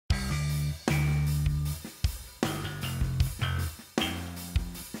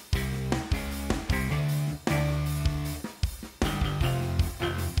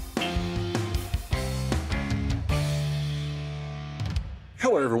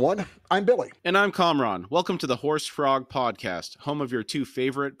Hello, everyone. I'm Billy. And I'm Kamraun. Welcome to the HorseFrog podcast, home of your two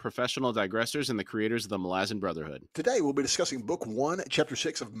favorite professional digressors and the creators of the Malazan Brotherhood. Today, we'll be discussing Book 1, Chapter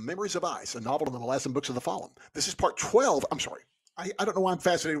 6 of Memories of Ice, a novel in the Malazan Books of the Fallen. This is part 12. I'm sorry. I don't know why I'm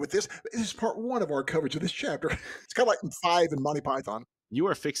fascinated with this. This is part 1 of our coverage of this chapter. It's kind of like 5 in Monty Python. You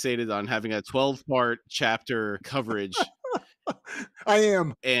are fixated on having a 12-part chapter coverage. I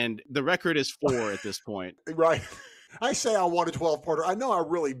am. And the record is 4 at this point. Right. I say I want a 12-parter. I know I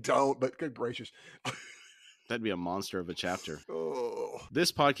really don't, but good gracious. That'd be a monster of a chapter. Oh.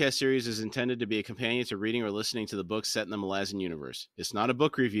 This podcast series is intended to be a companion to reading or listening to the books set in the Malazan universe. It's not a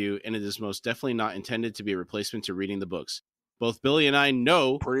book review, and it is most definitely not intended to be a replacement to reading the books. Both Billy and I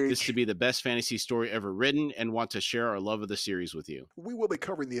know this to be the best fantasy story ever written and want to share our love of the series with you. We will be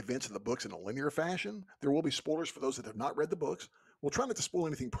covering the events of the books in a linear fashion. There will be spoilers for those that have not read the books. We'll try not to spoil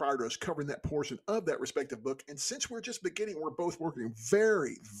anything prior to us covering that portion of that respective book. And since we're just beginning, we're both working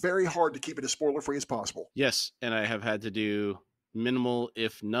very, very hard to keep it as spoiler-free as possible. Yes, and I have had to do minimal,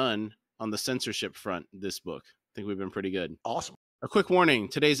 if none, on the censorship front this book. I think we've been pretty good. Awesome. A quick warning,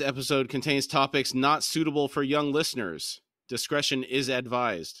 today's episode contains topics not suitable for young listeners. Discretion is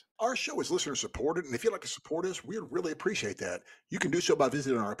advised. Our show is listener-supported, and if you'd like to support us, we'd really appreciate that. You can do so by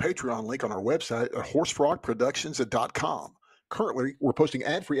visiting our Patreon link on our website at HorseFrogProductions.com. Currently, we're posting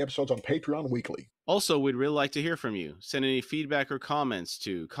ad-free episodes on Patreon weekly. Also, we'd really like to hear from you. Send any feedback or comments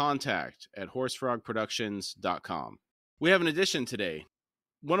to contact@horsefrogproductions.com. We have an addition today.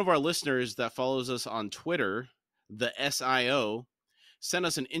 One of our listeners that follows us on Twitter, the SIO, sent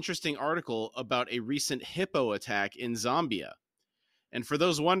us an interesting article about a recent hippo attack in Zambia. And for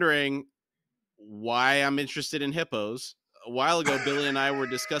those wondering why I'm interested in hippos, a while ago, Billy and I were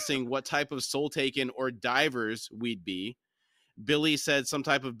discussing what type of soul taken or divers we'd be. Billy said some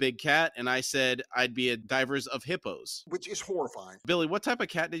type of big cat, and I said I'd be a divers of hippos. Which is horrifying. Billy, what type of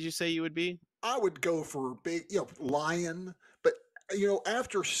cat did you say you would be? I would go for big, lion. But,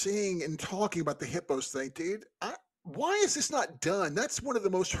 after seeing and talking about the hippos thing, dude, why is this not done? That's one of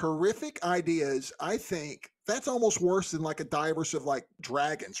the most horrific ideas, I think. That's almost worse than like a divers of like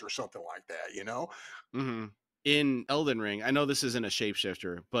dragons or something like that, Mm-hmm. In Elden Ring, I know this isn't a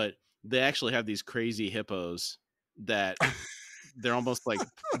shapeshifter, but they actually have these crazy hippos that they're almost like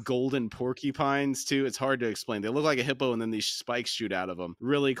golden porcupines too. It's hard to explain. They look like a hippo and then these spikes shoot out of them.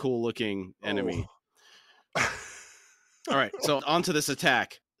 Really cool looking enemy. Oh. All right, so on to this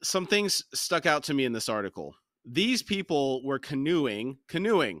attack. Some things stuck out to me in this article. These people were canoeing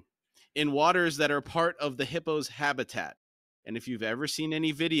in waters that are part of the hippo's habitat. And if you've ever seen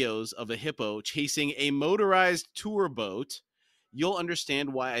any videos of a hippo chasing a motorized tour boat, you'll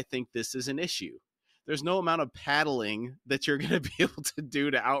understand why I think this is an issue. There's no amount of paddling that you're going to be able to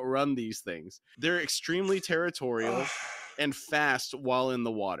do to outrun these things. They're extremely territorial and fast while in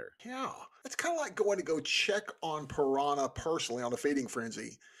the water. Yeah, it's kind of like going to go check on piranha personally on a feeding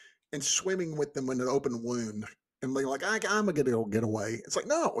frenzy and swimming with them in an open wound. And they're like, I'm going to go get away. It's like,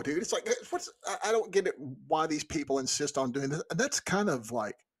 no, dude. It's like, I don't get it why these people insist on doing this. And that's kind of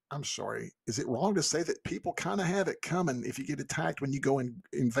like, I'm sorry, is it wrong to say that people kind of have it coming if you get attacked when you go and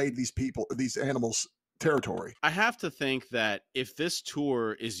invade these animals' territory? I have to think that if this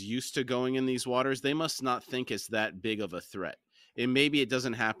tour is used to going in these waters, they must not think it's that big of a threat. And maybe it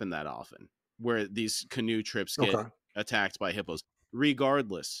doesn't happen that often where these canoe trips get attacked by hippos.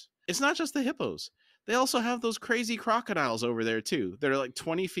 Regardless, it's not just the hippos. They also have those crazy crocodiles over there too. They're like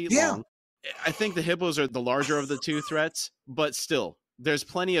 20 feet long. I think the hippos are the larger of the two threats, but still, there's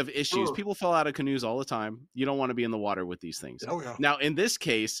plenty of issues. People fall out of canoes all the time. You don't want to be in the water with these things. Oh, yeah. Now, in this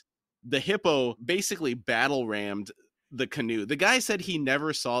case, the hippo basically battle rammed the canoe. The guy said he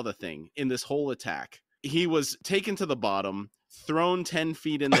never saw the thing in this whole attack. He was taken to the bottom, thrown 10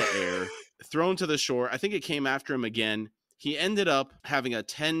 feet in the air, thrown to the shore. I think it came after him again. He ended up having a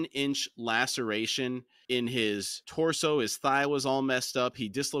 10-inch laceration in his torso. His thigh was all messed up. He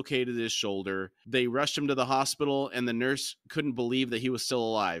dislocated his shoulder. They rushed him to the hospital, and the nurse couldn't believe that he was still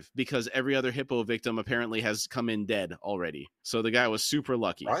alive because every other hippo victim apparently has come in dead already. So the guy was super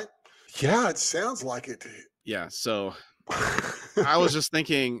lucky. Right? Yeah, it sounds like it. Yeah, so I was just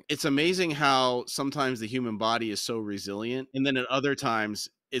thinking, it's amazing how sometimes the human body is so resilient, and then at other times,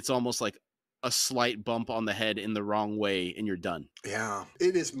 it's almost like a slight bump on the head in the wrong way and you're done. Yeah,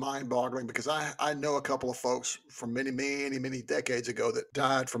 it is mind-boggling because I know a couple of folks from many decades ago that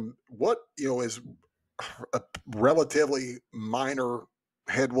died from what is a relatively minor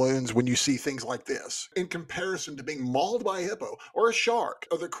head wounds when you see things like this in comparison to being mauled by a hippo or a shark.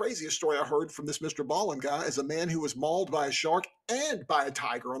 Or the craziest story I heard from this Mr. Ballin guy is a man who was mauled by a shark and by a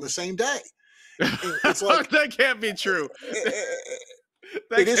tiger on the same day. It's like that can't be true.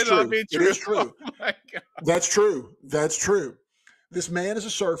 It is cannot true. be It true. is true. Oh my God. That's true. That's true. This man is a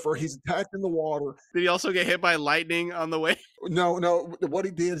surfer. He's attacked in the water. Did he also get hit by lightning on the way? No, no. What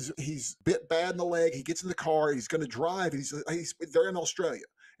he did is he's bit bad in the leg. He gets in the car. He's going to drive. He's they're in Australia,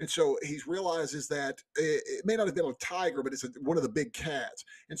 and so he realizes that it may not have been a tiger, but it's one of the big cats.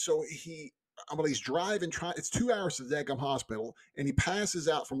 And so he's driving. It's 2 hours to the Daggum hospital, and he passes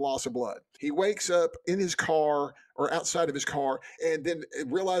out from loss of blood. He wakes up in his car or outside of his car, and then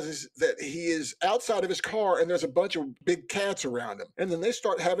realizes that he is outside of his car, and there's a bunch of big cats around him. And then they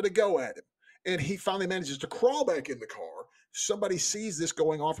start having a go at him, and he finally manages to crawl back in the car. Somebody sees this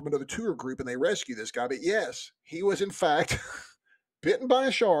going on from another tour group, and they rescue this guy. But yes, he was in fact bitten by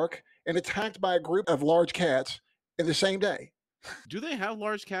a shark and attacked by a group of large cats in the same day. Do they have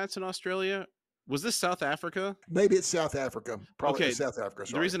large cats in Australia? Was this South Africa? Maybe it's South Africa. Probably Okay, South Africa.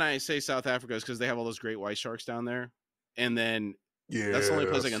 The reason I say South Africa is because they have all those great white sharks down there. And then that's the only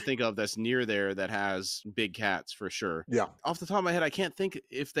place I can think of that's near there that has big cats for sure. Yeah. Off the top of my head, I can't think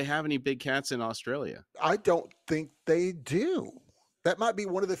if they have any big cats in Australia. I don't think they do. That might be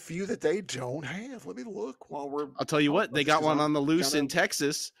one of the few that they don't have. Let me look while we're. I'll tell you what, they got one on the loose in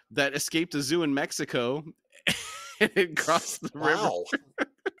Texas that escaped a zoo in Mexico and crossed the river.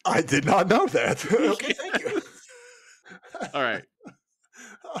 I did not know that. Okay, thank you. All right.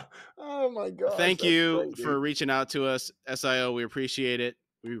 Oh my God. Thank you for reaching out to us, SIO. We appreciate it.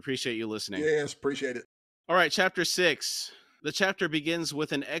 We appreciate you listening. Yes, appreciate it. All right, chapter 6. The chapter begins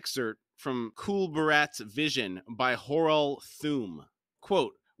with an excerpt from Kulbarat's Vision by Horrell Thum.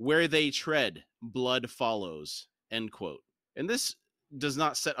 Quote, "Where they tread, blood follows." End quote. And this does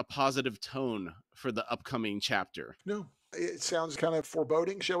not set a positive tone for the upcoming chapter. No. It sounds kind of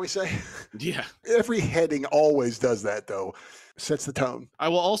foreboding, shall we say? Yeah. Every heading always does that, though. Sets the tone. I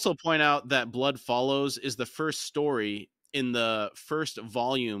will also point out that Blood Follows is the first story in the first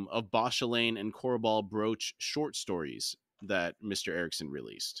volume of Bauchelain and Corbal Broach short stories that Mr. Erikson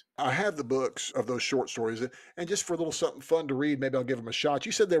released. I have the books of those short stories, and just for a little something fun to read, maybe I'll give them a shot.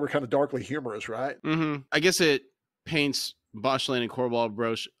 You said they were kind of darkly humorous, right? Mm-hmm. I guess it paints Bauchelain and Corbal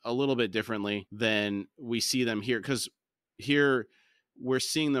Broach a little bit differently than we see them here, because here we're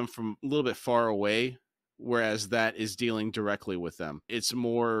seeing them from a little bit far away, whereas that is dealing directly with them. It's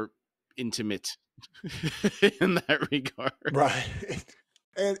more intimate in that regard. Right.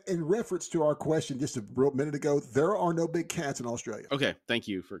 And in reference to our question just a minute ago, there are no big cats in Australia. Okay, thank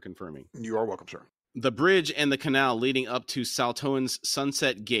you for confirming. You are welcome, sir. The bridge and the canal leading up to Saltoan's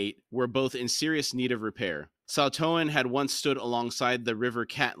Sunset Gate were both in serious need of repair. Saltoan had once stood alongside the River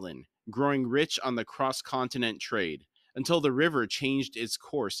Catlin, growing rich on the cross-continent trade, until the river changed its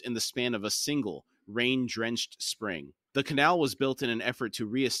course in the span of a single, rain-drenched spring. The canal was built in an effort to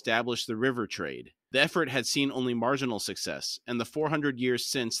re-establish the river trade. The effort had seen only marginal success, and the 400 years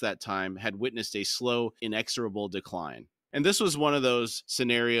since that time had witnessed a slow, inexorable decline. And this was one of those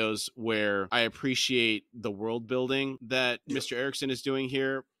scenarios where I appreciate the world building that Mr. Erikson is doing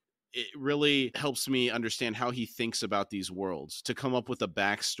here. It really helps me understand how he thinks about these worlds to come up with a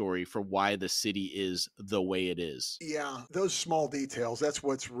backstory for why the city is the way it is. Yeah, those small details, that's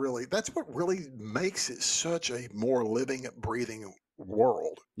what really makes it such a more living, breathing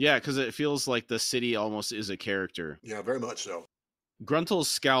world. Yeah, because it feels like the city almost is a character. Yeah, very much so. Gruntle's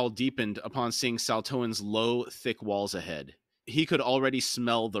scowl deepened upon seeing Saltoan's low, thick walls ahead. He could already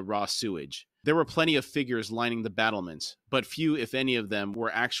smell the raw sewage. There were plenty of figures lining the battlements, but few, if any of them,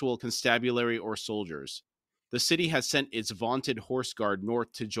 were actual constabulary or soldiers. The city had sent its vaunted horse guard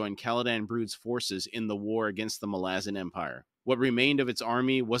north to join Caladan Brood's forces in the war against the Malazan Empire. What remained of its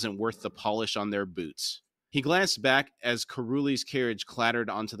army wasn't worth the polish on their boots. He glanced back as Caruli's carriage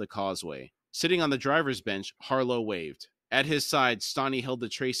clattered onto the causeway. Sitting on the driver's bench, Harlow waved. At his side, Stani held the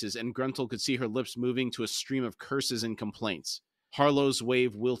traces, and Gruntle could see her lips moving to a stream of curses and complaints. Harlow's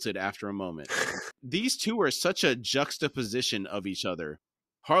wave wilted after a moment. These two are such a juxtaposition of each other.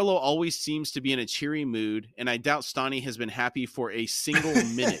 Harlow always seems to be in a cheery mood, and I doubt Stani has been happy for a single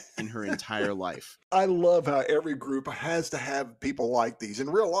minute in her entire life. I love how every group has to have people like these in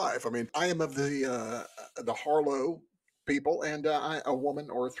real life. I mean, I am of the Harlow people, and a woman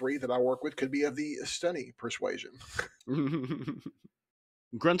or three that I work with could be of the Stani persuasion.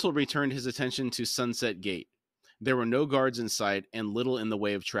 Gruntle returned his attention to Sunset Gate. There were no guards in sight and little in the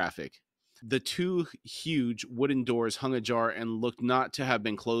way of traffic. The two huge wooden doors hung ajar and looked not to have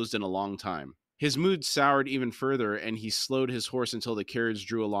been closed in a long time. His mood soured even further, and he slowed his horse until the carriage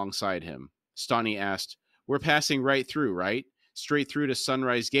drew alongside him. Stani asked, "We're passing right through, right? Straight through to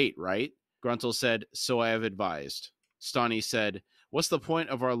Sunrise Gate, right?" Gruntle said, "So I have advised." Stani said, "What's the point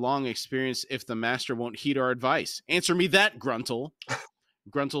of our long experience if the master won't heed our advice? Answer me that, Gruntle."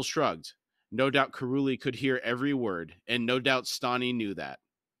 Gruntle shrugged. No doubt Karuli could hear every word, and no doubt Stani knew that.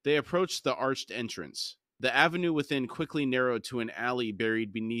 They approached the arched entrance. The avenue within quickly narrowed to an alley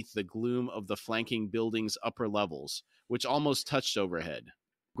buried beneath the gloom of the flanking building's upper levels, which almost touched overhead.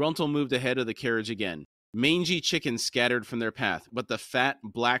 Gruntle moved ahead of the carriage again. Mangy chickens scattered from their path, but the fat,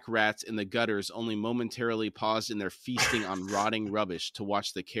 black rats in the gutters only momentarily paused in their feasting on rotting rubbish to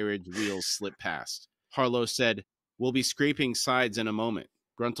watch the carriage wheels slip past. Harlow said, "We'll be scraping sides in a moment."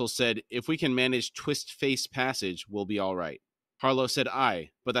 Gruntle said, "If we can manage twist-faced passage, we'll be all right." Harlow said,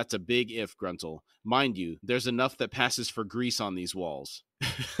 "Aye, but that's a big if, Gruntle. Mind you, there's enough that passes for grease on these walls."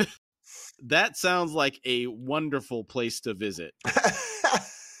 That sounds like a wonderful place to visit.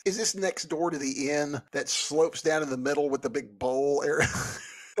 Is this next door to the inn that slopes down in the middle with the big bowl area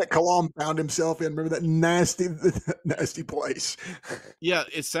that Kamraun found himself in? Remember that nasty place? Yeah,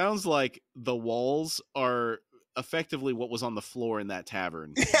 it sounds like the walls are effectively what was on the floor in that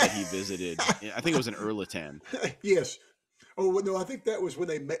tavern that he visited. I think it was in Erlatan. Yes. Oh, no, I think that was when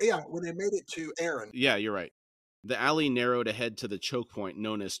they made it to Aaron. Yeah, you're right. The alley narrowed ahead to the choke point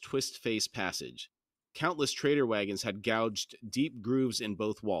known as Twist Face Passage. Countless trader wagons had gouged deep grooves in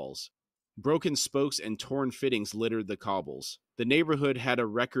both walls. Broken spokes and torn fittings littered the cobbles. The neighborhood had a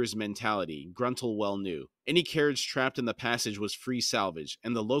wrecker's mentality, Gruntle well knew. Any carriage trapped in the passage was free salvage,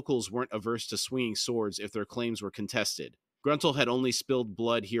 and the locals weren't averse to swinging swords if their claims were contested. Gruntle had only spilled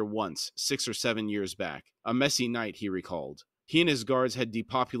blood here once, 6 or 7 years back. A messy night, he recalled. He and his guards had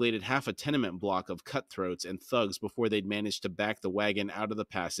depopulated half a tenement block of cutthroats and thugs before they'd managed to back the wagon out of the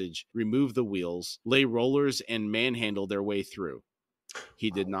passage, remove the wheels, lay rollers, and manhandle their way through.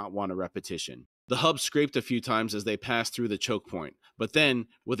 He did not want a repetition. The hub scraped a few times as they passed through the choke point, but then,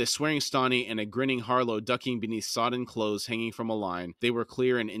 with a swearing Stani and a grinning Harlow ducking beneath sodden clothes hanging from a line, they were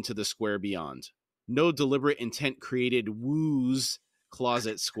clear and into the square beyond. No deliberate intent created Woo's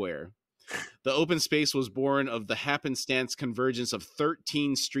Closet Square. The open space was born of the happenstance convergence of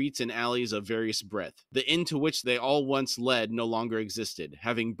 13 streets and alleys of various breadth. The inn to which they all once led no longer existed,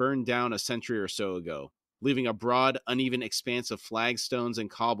 having burned down a century or so ago, leaving a broad, uneven expanse of flagstones and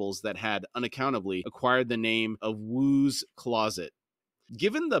cobbles that had, unaccountably, acquired the name of Woo's Closet.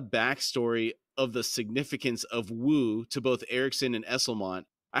 Given the backstory of the significance of Woo to both Erikson and Esselmont,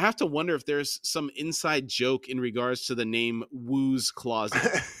 I have to wonder if there's some inside joke in regards to the name Woo's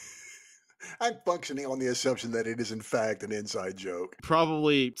Closet. I'm functioning on the assumption that it is in fact an inside joke.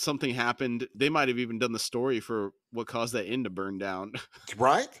 Probably something happened. They might have even done the story for what caused that inn to burn down.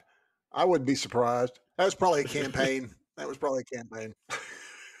 Right? I wouldn't be surprised. That was probably a campaign.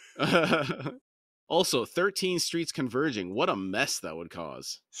 Also, 13 streets converging. What a mess that would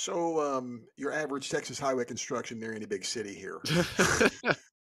cause. So, your average Texas highway construction near any big city here.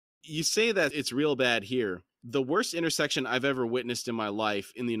 You say that it's real bad here. The worst intersection I've ever witnessed in my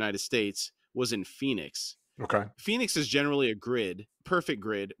life in the United States was in Phoenix. Okay. Phoenix is generally a grid, perfect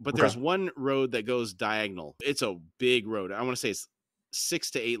grid, but there's one road that goes diagonal. It's a big road. I want to say it's 6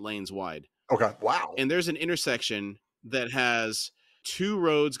 to 8 lanes wide. Okay. Wow. And there's an intersection that has 2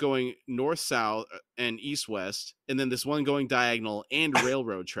 roads going north-south and east-west, and then this one going diagonal and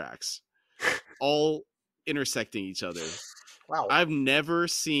railroad tracks, all intersecting each other. Wow. I've never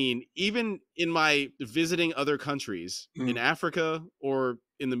seen, even in my visiting other countries, in Africa or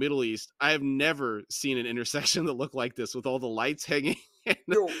in the Middle East, I have never seen an intersection that looked like this with all the lights hanging and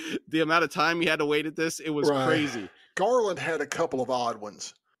the amount of time you had to wait at this. It was crazy. Garland had a couple of odd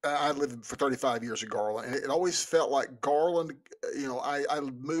ones. I lived for 35 years in Garland, and it always felt like Garland, I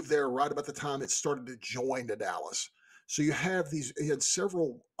moved there right about the time it started to join to Dallas. So you had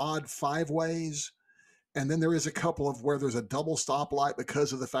several odd 5-ways. And then there is a couple of where there's a double stoplight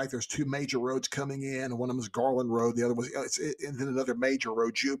because of the fact there's 2 major roads coming in. And one of them is Garland Road. The other was, and then another major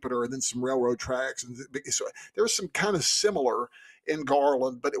road, Jupiter, and then some railroad tracks. And so there was some kind of similar in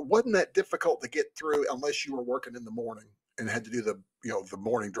Garland, but it wasn't that difficult to get through unless you were working in the morning and had to do the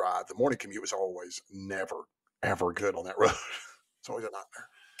morning drive. The morning commute was always never, ever good on that road. It's always a nightmare.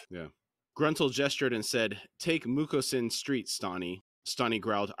 Yeah. Gruntle gestured and said, "Take Mukosin Street, Stani." Stani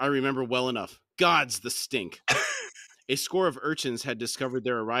growled, "I remember well enough. Gods, the stink." A score of urchins had discovered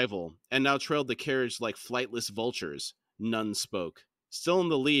their arrival, and now trailed the carriage like flightless vultures. None spoke. Still in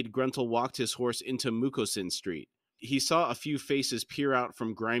the lead, Gruntle walked his horse into Mukosin Street. He saw a few faces peer out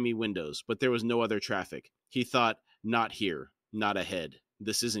from grimy windows, but there was no other traffic. He thought, not here, not ahead.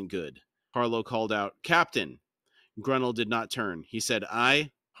 This isn't good. Harlow called out, "Captain!" Gruntle did not turn. He said,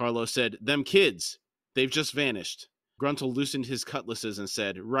 "Aye?" Harlow said, "Them kids. They've just vanished." Gruntle loosened his cutlasses and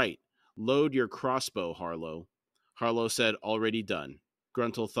said, "Right. Load your crossbow, Harlow." Harlow said, "Already done."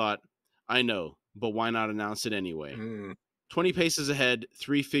 Gruntle thought, "I know, but why not announce it anyway?" 20 paces ahead,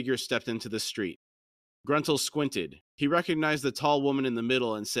 3 figures stepped into the street. Gruntle squinted. He recognized the tall woman in the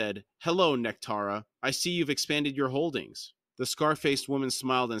middle and said, "Hello, Nectara. I see you've expanded your holdings." The scar-faced woman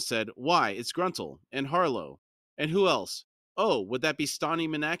smiled and said, "Why, it's Gruntle, and Harlow. And who else? Oh, would that be Stani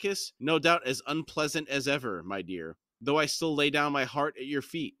Manakis? No doubt as unpleasant as ever, my dear. Though I still lay down my heart at your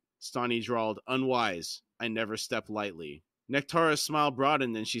feet." Stani drawled, "Unwise. I never step lightly." Nectara's smile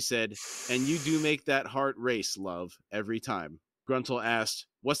broadened and she said, "And you do make that heart race, love, every time." Gruntle asked,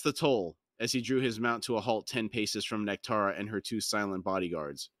 "What's the toll?" as he drew his mount to a halt 10 paces from Nectara and her 2 silent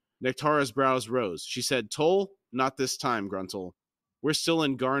bodyguards. Nectara's brows rose. She said, "Toll? Not this time, Gruntle. We're still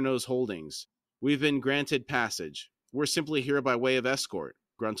in Garno's holdings. We've been granted passage. We're simply here by way of escort."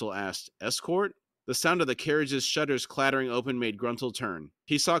 Gruntle asked, "Escort?" The sound of the carriage's shutters clattering open made Gruntle turn.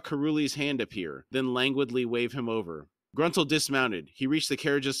 He saw Caruli's hand appear, then languidly wave him over. Gruntle dismounted. He reached the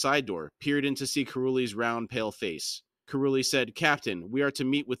carriage's side door, peered in to see Caruli's round, pale face. Caruli said, "Captain, we are to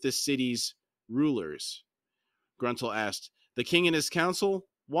meet with this city's rulers." Gruntle asked, "The king and his council?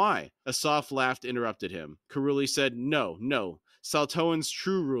 Why?" A soft laugh interrupted him. Caruli said, No. Saltoan's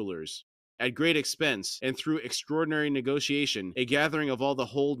true rulers. At great expense, and through extraordinary negotiation, a gathering of all the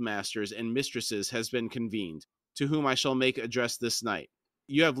hold masters and mistresses has been convened, to whom I shall make address this night.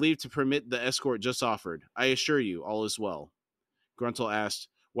 You have leave to permit the escort just offered. I assure you, all is well." Gruntle asked,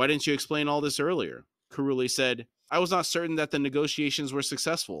 "Why didn't you explain all this earlier?" Caruli said, "I was not certain that the negotiations were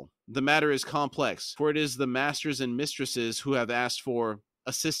successful. The matter is complex, for it is the masters and mistresses who have asked for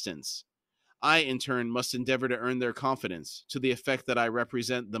assistance. I, in turn, must endeavor to earn their confidence, to the effect that I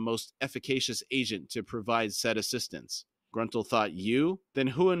represent the most efficacious agent to provide said assistance." Gruntle thought, "You? Then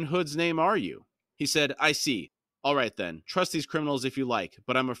who in Hood's name are you?" He said, "I see. All right then, trust these criminals if you like,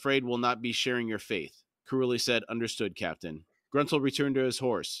 but I'm afraid we'll not be sharing your faith." Caruli said, "Understood, Captain." Gruntle returned to his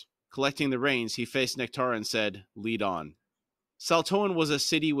horse. Collecting the reins, he faced Nectara and said, "Lead on." Saltoan was a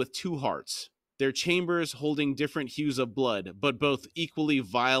city with 2 hearts, their chambers holding different hues of blood, but both equally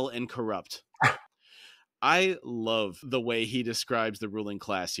vile and corrupt. I love the way he describes the ruling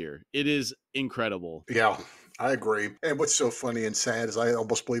class here. It is incredible. Yeah, I agree. And what's so funny and sad is I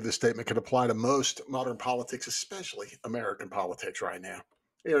almost believe this statement could apply to most modern politics, especially American politics right now.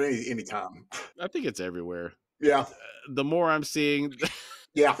 Any time. I think it's everywhere. Yeah. The more I'm seeing,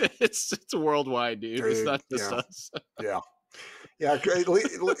 Yeah. it's worldwide, dude. It's not just us. Yeah. Yeah,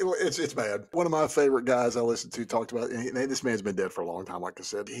 it's bad. One of my favorite guys I listened to talked about, and this man's been dead for a long time, like I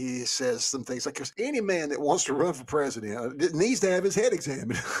said. He says some things like, any man that wants to run for president needs to have his head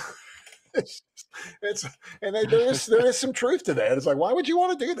examined. There is some truth to that. It's like, why would you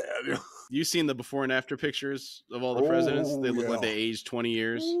want to do that? You've seen the before and after pictures of all the presidents? They look like they aged 20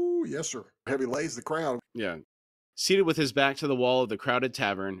 years. Oh, yes, sir. Heavy lays the crown. Yeah. Seated with his back to the wall of the crowded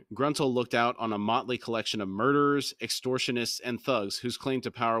tavern, Gruntle looked out on a motley collection of murderers, extortionists, and thugs whose claim to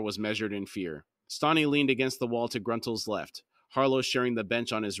power was measured in fear. Stani leaned against the wall to Gruntle's left, Harlow sharing the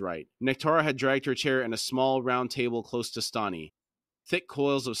bench on his right. Nectara had dragged her chair in a small round table close to Stani. Thick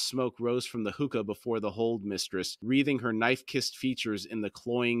coils of smoke rose from the hookah before the hold mistress, wreathing her knife-kissed features in the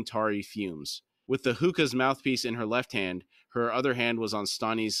cloying, tarry fumes. With the hookah's mouthpiece in her left hand, her other hand was on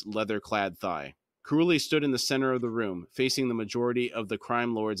Stani's leather-clad thigh. Caruli stood in the center of the room, facing the majority of the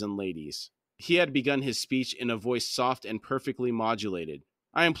crime lords and ladies. He had begun his speech in a voice soft and perfectly modulated.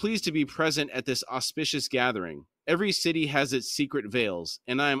 "I am pleased to be present at this auspicious gathering. Every city has its secret veils,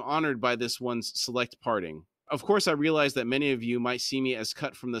 and I am honored by this one's select parting. Of course, I realize that many of you might see me as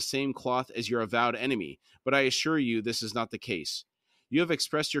cut from the same cloth as your avowed enemy, but I assure you this is not the case. You have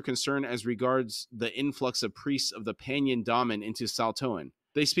expressed your concern as regards the influx of priests of the Panyan Daman into Saltoan.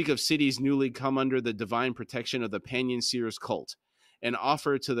 They speak of cities newly come under the divine protection of the Panyan Seer's cult, and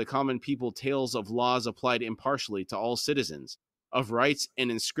offer to the common people tales of laws applied impartially to all citizens, of rights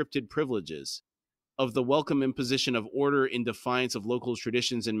and inscripted privileges, of the welcome imposition of order in defiance of local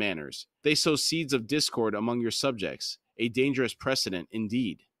traditions and manners. They sow seeds of discord among your subjects, a dangerous precedent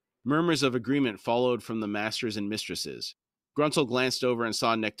indeed." Murmurs of agreement followed from the masters and mistresses. Gruntle glanced over and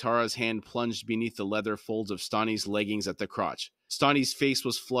saw Nectara's hand plunged beneath the leather folds of Stani's leggings at the crotch. Stani's face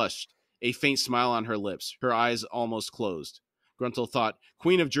was flushed, a faint smile on her lips, her eyes almost closed. Gruntle thought,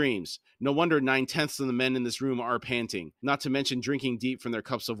 "Queen of dreams. No wonder 9/10 of the men in this room are panting, not to mention drinking deep from their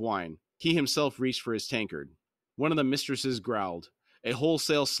cups of wine." He himself reached for his tankard. One of the mistresses growled, "A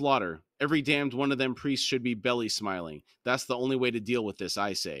wholesale slaughter. Every damned one of them priests should be belly smiling. That's the only way to deal with this,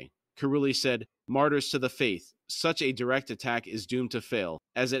 I say." Caruli said, "Martyrs to the faith. Such a direct attack is doomed to fail,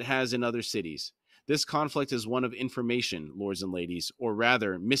 as it has in other cities. This conflict is one of information, lords and ladies, or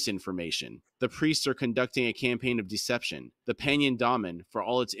rather, misinformation. The priests are conducting a campaign of deception. The Panyan Daman, for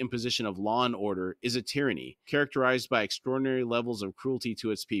all its imposition of law and order, is a tyranny, characterized by extraordinary levels of cruelty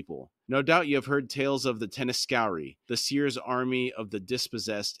to its people. No doubt you have heard tales of the Teniscauri, the seer's army of the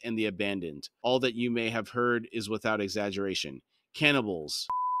dispossessed and the abandoned. All that you may have heard is without exaggeration. Cannibals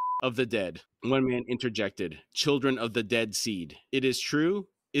of the dead. One man interjected, children of the dead seed. It is true?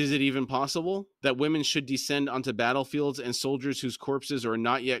 Is it even possible that women should descend onto battlefields and soldiers whose corpses are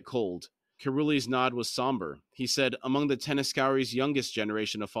not yet cold? Caruli's nod was somber. He said, among the Teniscauri's youngest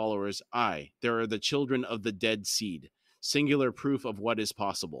generation of followers, there are the children of the dead seed, singular proof of what is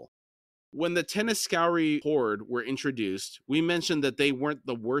possible. When the Teniscauri horde were introduced, we mentioned that they weren't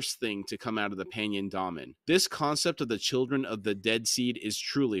the worst thing to come out of the Panyan Daman. This concept of the children of the dead seed is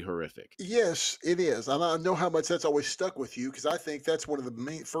truly horrific. Yes, it is. And I know how much that's always stuck with you because I think that's one of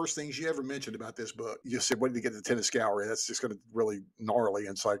the first things you ever mentioned about this book. You said, when did you get the Teniscauri? That's just going to really gnarly.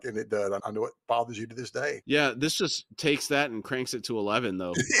 And it's like, and it does. I know it bothers you to this day. Yeah, this just takes that and cranks it to 11,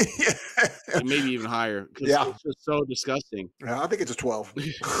 though. Yeah. And maybe even higher. Yeah. It's just so disgusting. Yeah, I think it's a 12.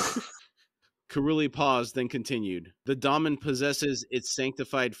 Caruli paused, then continued. The Daman possesses its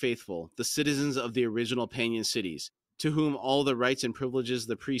sanctified faithful, the citizens of the original Panyan cities, to whom all the rights and privileges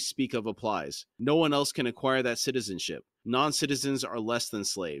the priests speak of applies. No one else can acquire that citizenship. Non-citizens are less than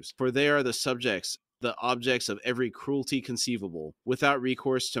slaves, for they are the subjects, the objects of every cruelty conceivable, without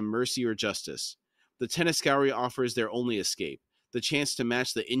recourse to mercy or justice. The Teniscauri offers their only escape, the chance to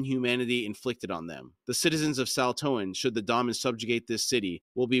match the inhumanity inflicted on them. The citizens of Saltoan, should the Daman subjugate this city,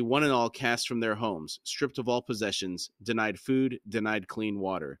 will be one and all cast from their homes, stripped of all possessions, denied food, denied clean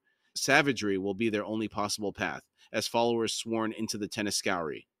water. Savagery will be their only possible path, as followers sworn into the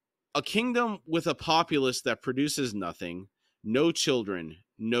Teniscauri. A kingdom with a populace that produces nothing, no children,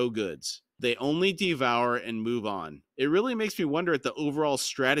 no goods. They only devour and move on. It really makes me wonder at the overall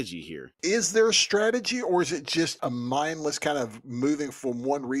strategy here. Is there a strategy, or is it just a mindless kind of moving from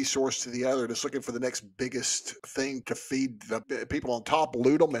one resource to the other, just looking for the next biggest thing to feed the people on top,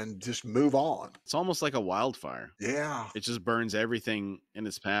 loot them, and just move on? It's almost like a wildfire. Yeah. It just burns everything in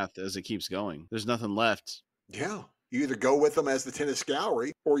its path as it keeps going. There's nothing left. Yeah. You either go with them as the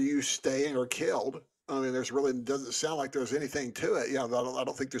Teniscauri, or you stay and are killed. I mean, there's really doesn't sound like there's anything to it. Yeah, I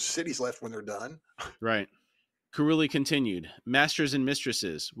don't think there's cities left when they're done. Right. Caruli continued, masters and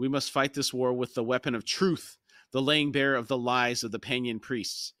mistresses, we must fight this war with the weapon of truth, the laying bare of the lies of the Panyan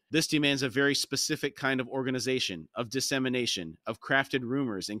priests. This demands a very specific kind of organization, of dissemination, of crafted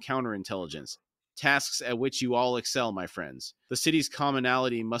rumors and counterintelligence. Tasks at which you all excel, my friends. The city's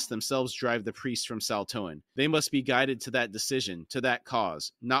commonality must themselves drive the priests from Saltoan. They must be guided to that decision, to that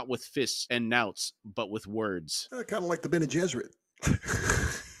cause, not with fists and knouts, but with words. Kind of like the Bene Gesserit.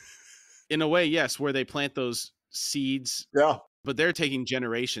 In a way, yes, where they plant those seeds. Yeah. But they're taking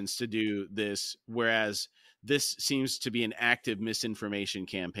generations to do this, whereas this seems to be an active misinformation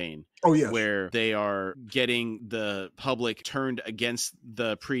campaign. Oh, yes. Where they are getting the public turned against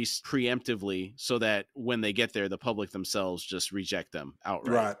the priests preemptively so that when they get there, the public themselves just reject them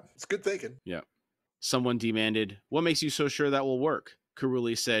outright. Right. It's good thinking. Yeah. Someone demanded, what makes you so sure that will work?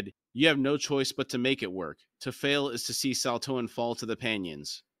 Caruli said, you have no choice but to make it work. To fail is to see Saltoan fall to the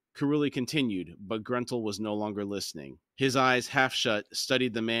Panyans. Caruli continued, but Gruntle was no longer listening. His eyes, half shut,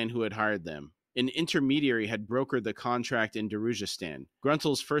 studied the man who had hired them. An intermediary had brokered the contract in Darujistan.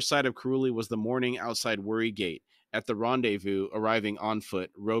 Gruntle's first sight of Caruli was the morning outside Worry Gate, at the rendezvous, arriving on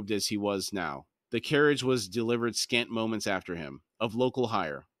foot, robed as he was now. The carriage was delivered scant moments after him, of local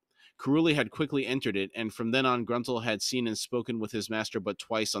hire. Caruli had quickly entered it, and from then on Gruntle had seen and spoken with his master but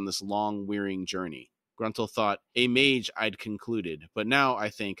twice on this long, wearying journey. Gruntle thought, a mage I'd concluded, but now, I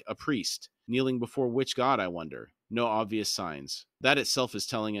think, a priest. Kneeling before which god, I wonder? No obvious signs. That itself is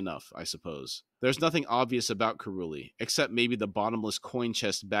telling enough, I suppose. There's nothing obvious about Caruli, except maybe the bottomless coin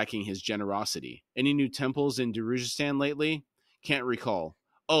chest backing his generosity. Any new temples in Darujistan lately? Can't recall.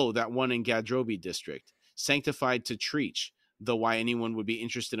 Oh, that one in Gadrobi district. Sanctified to Treach, though why anyone would be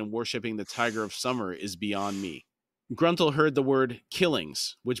interested in worshipping the Tiger of Summer is beyond me. Gruntle heard the word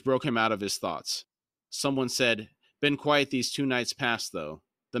killings, which broke him out of his thoughts. Someone said, been quiet these 2 nights past, though.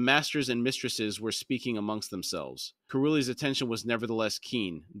 The masters and mistresses were speaking amongst themselves. Caruli's attention was nevertheless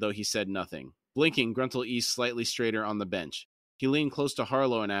keen, though he said nothing. Blinking, Gruntle eased slightly straighter on the bench. He leaned close to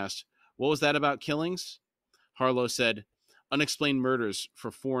Harlow and asked, what was that about killings? Harlow said, unexplained murders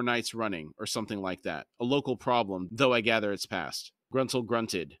for 4 nights running, or something like that. A local problem, though I gather it's past. Gruntle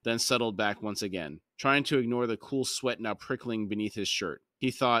grunted, then settled back once again, trying to ignore the cool sweat now prickling beneath his shirt.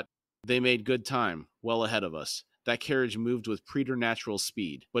 He thought, they made good time, well ahead of us. That carriage moved with preternatural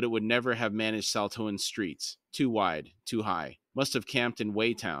speed, but it would never have managed Saltoan's streets. Too wide, too high. Must have camped in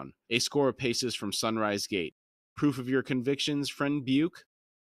Waytown, a score of paces from Sunrise Gate. Proof of your convictions, friend Buke?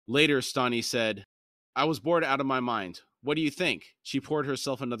 Later, Stani said, I was bored out of my mind. What do you think? She poured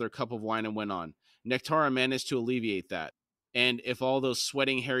herself another cup of wine and went on. Nektara managed to alleviate that. And if all those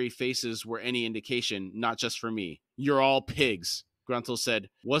sweating, hairy faces were any indication, not just for me. You're all pigs, Gruntle said.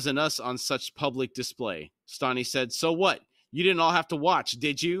 Wasn't us on such public display. Stani said, so what? You didn't all have to watch,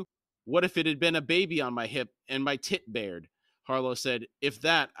 did you? What if it had been a baby on my hip and my tit bared? Harlow said, if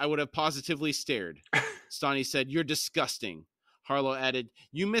that, I would have positively stared. Stani said, you're disgusting. Harlow added,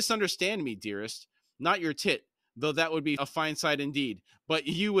 you misunderstand me, dearest. Not your tit, though that would be a fine sight indeed. But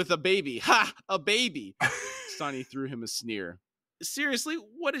you with a baby. Ha! A baby! Stani threw him a sneer. Seriously,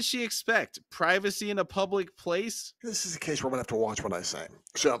 what did she expect? Privacy in a public place? This is a case where I'm going to have to watch what I say.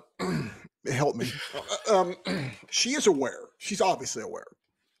 So, help me. She is aware. She's obviously aware.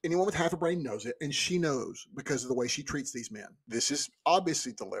 Anyone with half a brain knows it, and she knows because of the way she treats these men. This is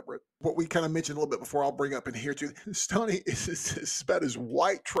obviously deliberate. What we kind of mentioned a little bit before, I'll bring up in here too. Stani is about as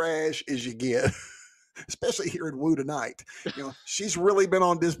white trash as you get. Especially here in Woo tonight. You know, she's really been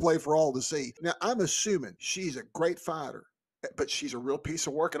on display for all to see. Now, I'm assuming she's a great fighter, but she's a real piece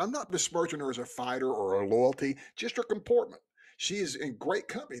of work. And I'm not besmirching her as a fighter or her loyalty, just her comportment. She is in great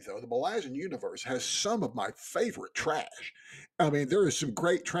company, though. The Malazan universe has some of my favorite trash. I mean, there is some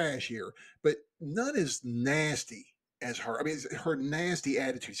great trash here, but none as nasty as her. I mean, her nasty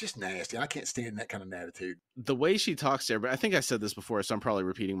attitude is just nasty. I can't stand that kind of attitude. The way she talks to everybody, I think I said this before, so I'm probably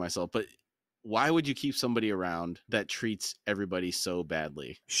repeating myself, but why would you keep somebody around that treats everybody so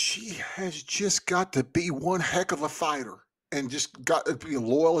badly? She has just got to be one heck of a fighter and just got to be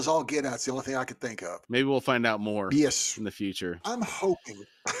loyal as all get out. It's the only thing I could think of. Maybe we'll find out more in the future. I'm hoping.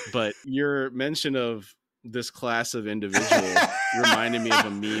 But your mention of this class of individual reminded me of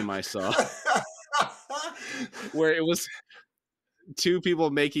a meme I saw where it was two people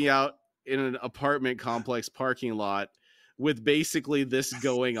making out in an apartment complex parking lot with basically this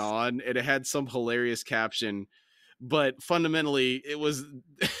going on, and it had some hilarious caption, but fundamentally it was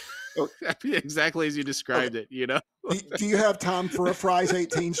exactly as you described it, you know? Do you have time for a Fries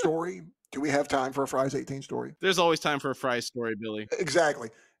 18 story? Do we have time for a Fries 18 story? There's always time for a Fries story, Billy. Exactly.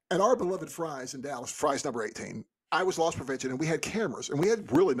 At our beloved Fries in Dallas, Fries number 18, I was loss prevention, and we had cameras, and we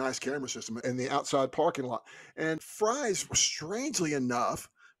had really nice camera system in the outside parking lot. And Fries, strangely enough,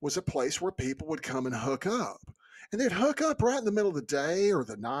 was a place where people would come and hook up. And they'd hook up right in the middle of the day or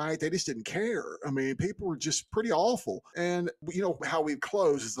the night. They just didn't care. I mean, people were just pretty awful. And you know how we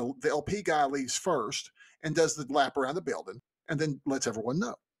close is the LP guy leaves first and does the lap around the building and then lets everyone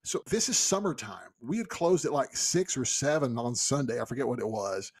know. So this is summertime. We had closed at like 6 or 7 on Sunday. I forget what it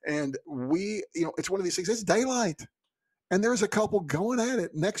was. And we, you know, it's one of these things. It's daylight. And there's a couple going at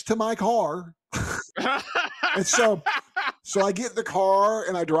it next to my car. And so I get in the car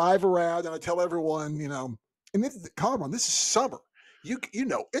and I drive around and I tell everyone, you know, and Kamraun, this is summer. You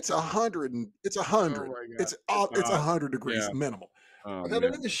know, it's 100 and it's 100. Oh it's 100 degrees minimal. Oh, now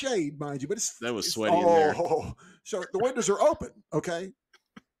they're in the shade, mind you, but that was sweaty in there. So the windows are open, okay?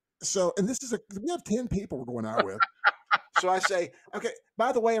 So, and this is we have 10 people we're going out with. So I say, okay,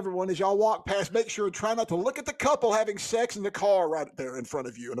 by the way, everyone, as y'all walk past, make sure and try not to look at the couple having sex in the car right there in front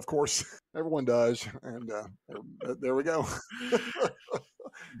of you. And of course, everyone does. And there we go.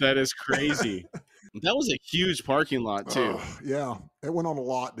 That is crazy. That was a huge parking lot, too. Yeah, it went on a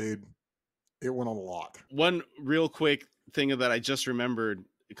lot, dude. It went on a lot. One real quick thing that I just remembered,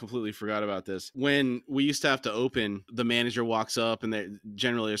 I completely forgot about this. When we used to have to open, the manager walks up, and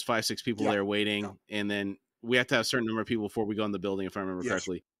generally there's 5-6 people there waiting, and then we have to have a certain number of people before we go in the building, if I remember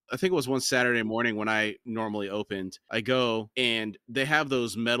correctly. I think it was one Saturday morning when I normally opened. I go, and they have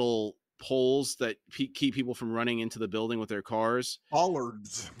those metal poles that keep people from running into the building with their cars.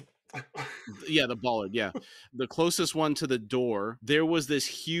 Bollards. Yeah, the bollard. Yeah. The closest one to the door, there was this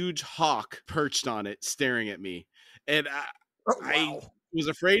huge hawk perched on it, staring at me. And I was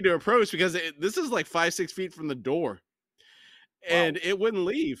afraid to approach because this is like 5-6 feet from the door. And it wouldn't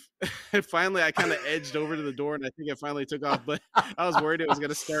leave. And finally, I kind of edged over to the door, and I think it finally took off. But I was worried it was going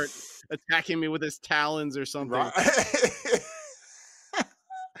to start attacking me with its talons or something. Right.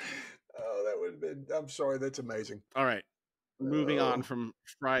 Oh, that would have been. I'm sorry. That's amazing. All right. Moving on from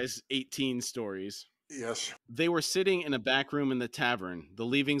Fry's 18 stories. Yes. They were sitting in a back room in the tavern, the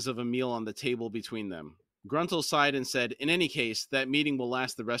leavings of a meal on the table between them. Gruntle sighed and said, in any case, that meeting will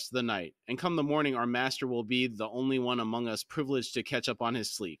last the rest of the night, and come the morning our master will be the only one among us privileged to catch up on his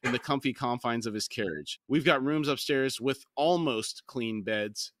sleep in the comfy confines of his carriage. We've got rooms upstairs with almost clean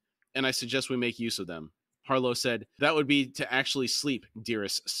beds, and I suggest we make use of them. Harlow said, "That would be to actually sleep,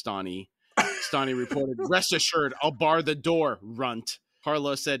 dearest Stani." Stani reported, "Rest assured, I'll bar the door, runt."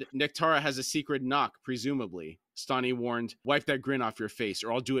 Harlow said, "Nektara has a secret knock, presumably." Stani warned, "Wipe that grin off your face,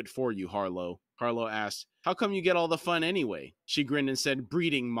 or I'll do it for you, Harlow." Harlow asked, "How come you get all the fun anyway?" She grinned and said,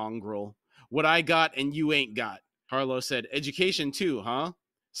 "Breeding, mongrel. What I got and you ain't got." Harlow said, "Education too, huh?"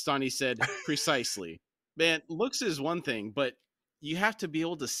 Stani said, "Precisely." Man, looks is one thing, but you have to be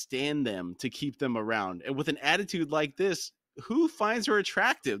able to stand them to keep them around. And with an attitude like this, who finds her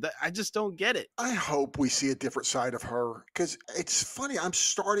attractive? I just don't get it. I hope we see a different side of her because it's funny. I'm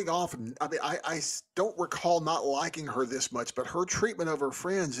starting off, and I mean, don't recall not liking her this much, but her treatment of her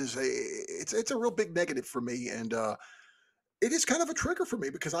friends is it's a real big negative for me, and it is kind of a trigger for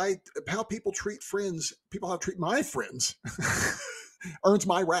me because how people treat friends, people how to treat my friends. Earns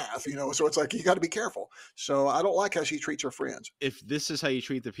my wrath, so it's like you got to be careful. So I don't like how she treats her friends. If this is how you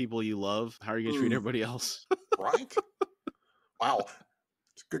treat the people you love, how are you going to treat everybody else? Right? Wow.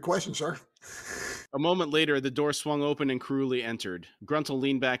 It's a good question, sir. A moment later, the door swung open and Karuli entered. Gruntle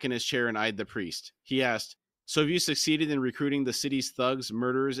leaned back in his chair and eyed the priest. He asked, "So have you succeeded in recruiting the city's thugs,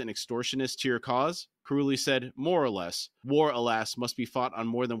 murderers, and extortionists to your cause?" Karuli said, "More or less. War, alas, must be fought on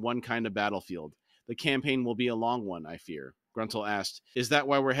more than one kind of battlefield. The campaign will be a long one, I fear." Gruntle asked, "Is that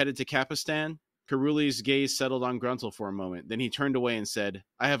why we're headed to Kapistan?" Karuli's gaze settled on Gruntle for a moment. Then he turned away and said,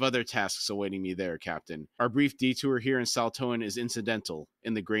 "I have other tasks awaiting me there, Captain. Our brief detour here in Saltoan is incidental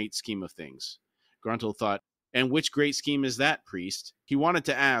in the great scheme of things." Gruntle thought, "And which great scheme is that, priest?" He wanted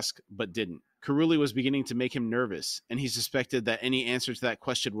to ask, but didn't. Karuli was beginning to make him nervous, and he suspected that any answer to that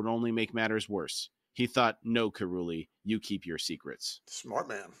question would only make matters worse. He thought, "No, Karuli, you keep your secrets." Smart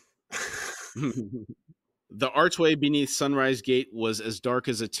man. The archway beneath Sunrise Gate was as dark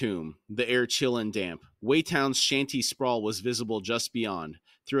as a tomb, the air chill and damp. Waytown's shanty sprawl was visible just beyond,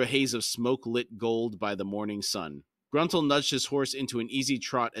 through a haze of smoke-lit gold by the morning sun. Gruntle nudged his horse into an easy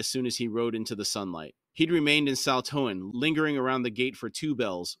trot as soon as he rode into the sunlight. He'd remained in Saltoan, lingering around the gate for 2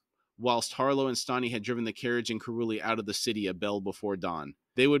 bells, whilst Harlow and Stani had driven the carriage and Karuli out of the city a bell before dawn.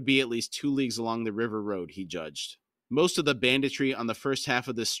 They would be at least 2 leagues along the river road, he judged. Most of the banditry on the first half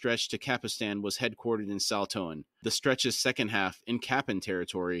of this stretch to Kapistan was headquartered in Saltoan. The stretch's second half, in Kappan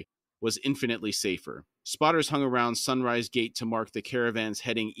territory, was infinitely safer. Spotters hung around Sunrise Gate to mark the caravans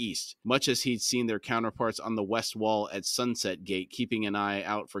heading east, much as he'd seen their counterparts on the west wall at Sunset Gate keeping an eye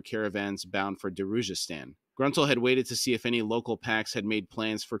out for caravans bound for Darujistan. Gruntle had waited to see if any local packs had made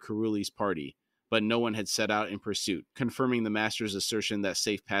plans for Karuli's party, but no one had set out in pursuit, confirming the master's assertion that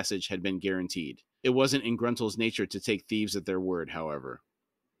safe passage had been guaranteed. It wasn't in Gruntle's nature to take thieves at their word, however.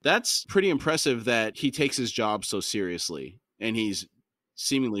 That's pretty impressive that he takes his job so seriously, and he's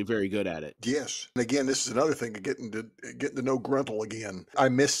seemingly very good at it. Yes. And again, this is another thing of getting to know Gruntle again. I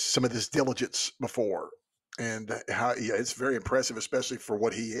missed some of this diligence before, and it's very impressive, especially for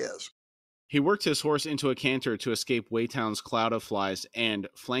what he is. He worked his horse into a canter to escape Waytown's cloud of flies and,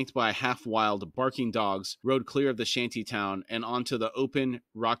 flanked by half-wild, barking dogs, rode clear of the shanty town and onto the open,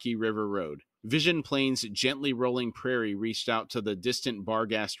 rocky river road. Vision Plain's gently rolling prairie reached out to the distant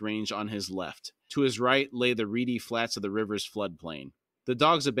Bargast range on his left. To his right lay the reedy flats of the river's floodplain. The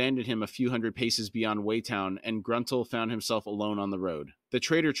dogs abandoned him a few hundred paces beyond Waytown, and Gruntle found himself alone on the road. The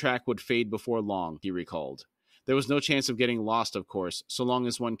trader track would fade before long, he recalled. There was no chance of getting lost, of course, so long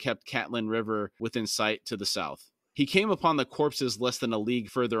as one kept Catlin River within sight to the south. He came upon the corpses less than a league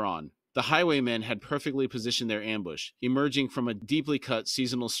further on. The highwaymen had perfectly positioned their ambush, emerging from a deeply cut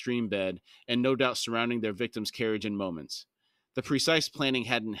seasonal stream bed and no doubt surrounding their victim's carriage in moments. The precise planning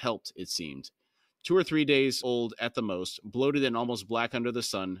hadn't helped, it seemed. 2 or 3 days old at the most, bloated and almost black under the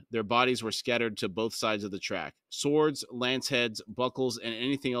sun, their bodies were scattered to both sides of the track. Swords, lance heads, buckles, and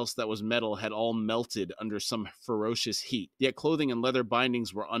anything else that was metal had all melted under some ferocious heat, yet clothing and leather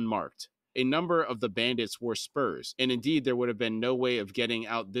bindings were unmarked. A number of the bandits wore spurs, and indeed there would have been no way of getting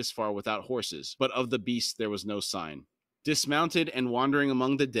out this far without horses, but of the beasts there was no sign. Dismounted and wandering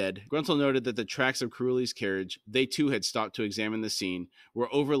among the dead, Gruntle noted that the tracks of Karuli's carriage, they too had stopped to examine the scene,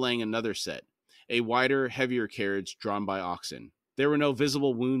 were overlaying another set, a wider, heavier carriage drawn by oxen. There were no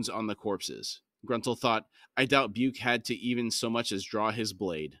visible wounds on the corpses. Gruntle thought, I doubt Buke had to even so much as draw his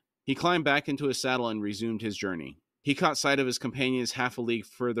blade. He climbed back into his saddle and resumed his journey. He caught sight of his companions half a league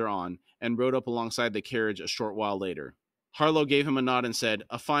further on, and rode up alongside the carriage a short while later. Harlow gave him a nod and said,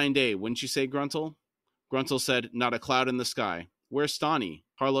 A fine day, wouldn't you say, Gruntle? Gruntle said, Not a cloud in the sky. Where's Stani?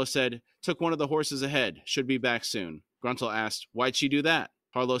 Harlow said, Took one of the horses ahead, should be back soon. Gruntle asked, Why'd she do that?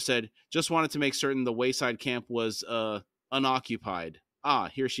 Harlow said, Just wanted to make certain the wayside camp was, unoccupied. Ah,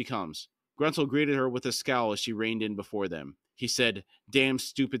 here she comes. Gruntle greeted her with a scowl as she reined in before them. He said, Damn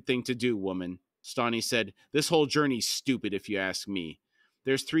stupid thing to do, woman. Stani said, "This whole journey's stupid if you ask me.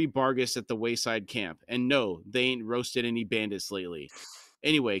 There's 3 Bargas at the wayside camp, and no, they ain't roasted any bandits lately.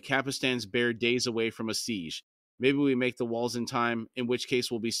 Anyway, Capistan's bare days away from a siege. Maybe we make the walls in time, in which case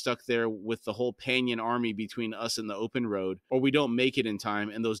we'll be stuck there with the whole Panyan army between us and the open road, or we don't make it in time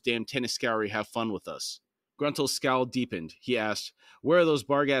and those damn Teniscauri have fun with us." Gruntel's scowl deepened. He asked, "Where are those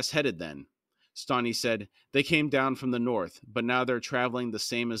Bargas headed then?" Stani said, "They came down from the north, but now they're traveling the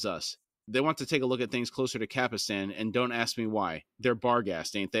same as us. They want to take a look at things closer to Capistan, and don't ask me why. They're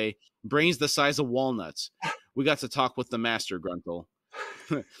Bargast, ain't they? Brains the size of walnuts. We got to talk with the master, Gruntel."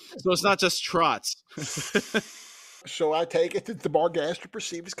 So it's not just trots. So I take it that the Bargast are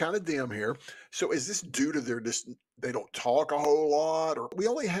perceived as kind of dim here. So is this due to they don't talk a whole lot, or we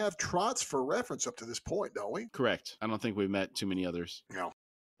only have trots for reference up to this point, don't we? Correct. I don't think we've met too many others. No.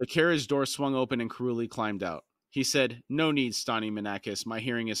 The carriage door swung open and Karuli climbed out. He said, "No need, Stani Menakis. My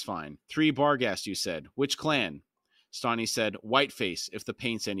hearing is fine. 3 Bargast, you said. Which clan?" Stani said, "Whiteface, if the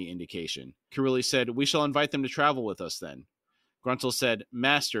paint's any indication." Karuli said, "We shall invite them to travel with us then." Gruntel said,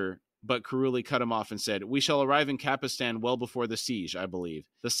 "Master," but Karuli cut him off and said, "We shall arrive in Capistan well before the siege, I believe.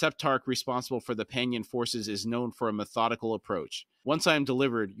 The Septarch responsible for the Panyan forces is known for a methodical approach. Once I am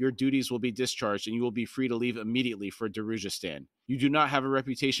delivered, your duties will be discharged and you will be free to leave immediately for Darujistan. You do not have a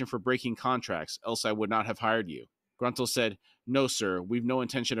reputation for breaking contracts, else I would not have hired you." Gruntel said, "No, sir, we've no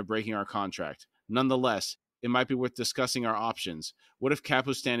intention of breaking our contract. Nonetheless, it might be worth discussing our options. What if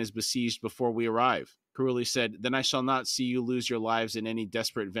Capistan is besieged before we arrive?" Karuli said, "Then I shall not see you lose your lives in any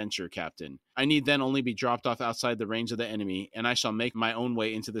desperate venture, Captain. I need then only be dropped off outside the range of the enemy, and I shall make my own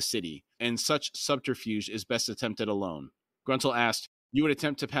way into the city, and such subterfuge is best attempted alone." Gruntel asked, "You would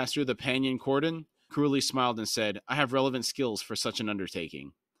attempt to pass through the Panyan cordon?" Karuli smiled and said, "I have relevant skills for such an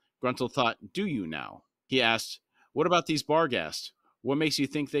undertaking." Gruntel thought, "Do you now?" He asked, "What about these Bargast? What makes you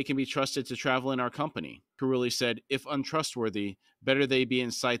think they can be trusted to travel in our company?" Karuli said, "If untrustworthy, better they be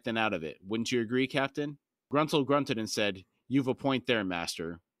in sight than out of it. Wouldn't you agree, Captain?" Gruntel grunted and said, "You've a point there,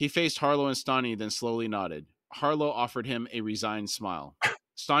 master." He faced Harlow and Stani, then slowly nodded. Harlow offered him a resigned smile.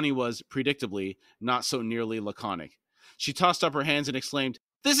 Stani was, predictably, not so nearly laconic. She tossed up her hands and exclaimed,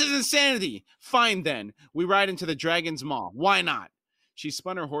 "This is insanity! Fine, then. We ride into the Dragon's Maw. Why not?" She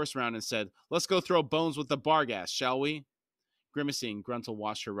spun her horse round and said, "Let's go throw bones with the Bargast, shall we?" Grimacing, Gruntel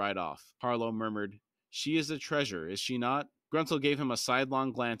watched her ride off. Harlow murmured, "She is a treasure, is she not?" Gruntel gave him a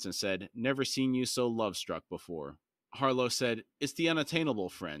sidelong glance and said, "Never seen you so love-struck before." Harlow said, "It's the unattainable,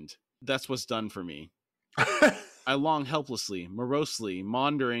 friend. That's what's done for me. I long helplessly, morosely,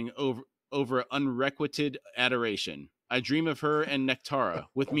 maundering over unrequited adoration. I dream of her and Nectara,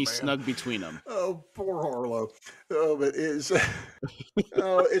 with me man. snug between them." Oh, poor Harlow. Oh, but it's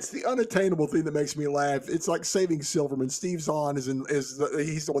it's the unattainable thing that makes me laugh. It's like Saving Silverman. Steve Zahn he's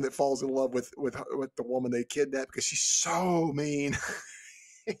the one that falls in love with the woman they kidnap because she's so mean.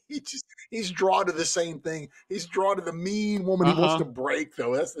 He's drawn to the same thing. He's drawn to the mean woman he wants to break,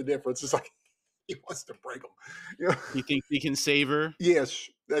 though. That's the difference. It's like he wants to break them. You know? You think he can save her? Yes,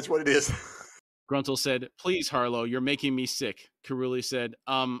 that's what it is. Gruntel said, "Please, Harlow, you're making me sick." Karuli said,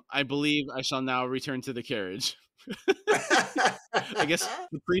 I believe I shall now return to the carriage." I guess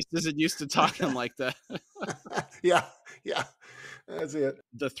the priest isn't used to talking like that. Yeah, that's it.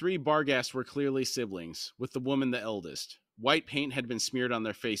 The 3 Bargast were clearly siblings, with the woman the eldest. White paint had been smeared on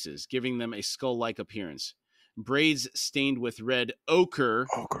their faces, giving them a skull-like appearance. Braids stained with red ochre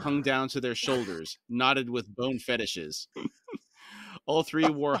hung down to their shoulders, knotted with bone fetishes. All 3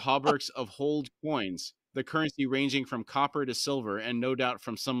 wore hauberks of hold coins, the currency ranging from copper to silver and no doubt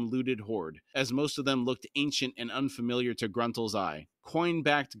from some looted hoard, as most of them looked ancient and unfamiliar to Gruntel's eye.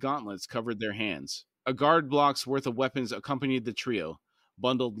 Coin-backed gauntlets covered their hands. A guard block's worth of weapons accompanied the trio,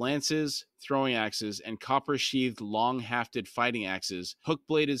 bundled lances, throwing axes, and copper-sheathed long-hafted fighting axes,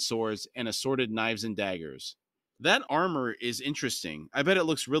 hook-bladed swords, and assorted knives and daggers. That armor is interesting. I bet it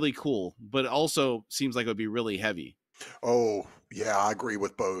looks really cool, but it also seems like it would be really heavy. Oh, yeah, I agree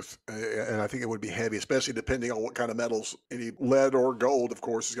with both. And I think it would be heavy, especially depending on what kind of metals. Any lead or gold, of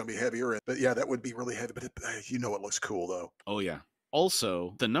course, is going to be heavier. But yeah, that would be really heavy. But it looks cool, though. Oh, yeah.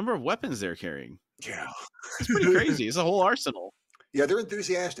 Also, the number of weapons they're carrying. Yeah. It's pretty crazy. It's a whole arsenal. Yeah, they're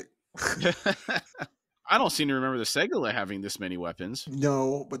enthusiastic. I don't seem to remember the Segula having this many weapons.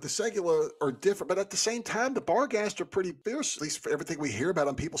 No, but the Segula are different. But at the same time, the Bargast are pretty fierce. At least for everything we hear about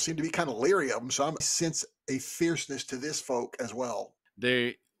them, people seem to be kind of leery of them. So I sense a fierceness to this folk as well.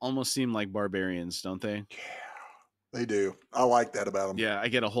 They almost seem like barbarians, don't they? Yeah, they do. I like that about them. Yeah, I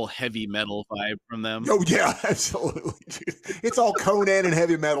get a whole heavy metal vibe from them. Oh, yeah, absolutely, dude. It's all Conan and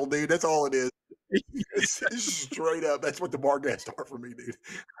heavy metal, dude. That's all it is. It's straight up. That's what the Bargast are for me, dude.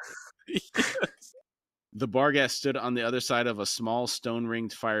 The Barghast stood on the other side of a small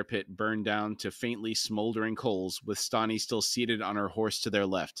stone-ringed fire pit burned down to faintly smoldering coals, with Stani still seated on her horse to their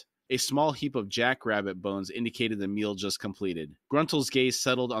left. A small heap of jackrabbit bones indicated the meal just completed. Gruntel's gaze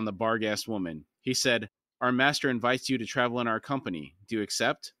settled on the Barghast woman. He said, "Our master invites you to travel in our company. Do you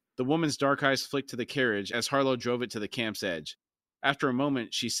accept?" The woman's dark eyes flicked to the carriage as Harlow drove it to the camp's edge. After a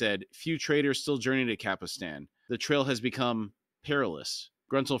moment, she said, "Few traders still journey to Kapistan. The trail has become perilous."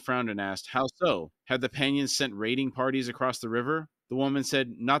 Gruntel frowned and asked, "How so? Have the Panyans sent raiding parties across the river?" The woman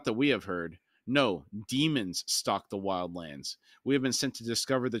said, "Not that we have heard. No, demons stalk the wildlands. We have been sent to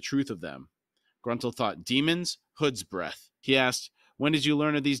discover the truth of them." Gruntel thought, demons? Hood's breath. He asked, "When did you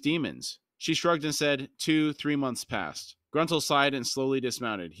learn of these demons?" She shrugged and said, 2-3 months past. Gruntel sighed and slowly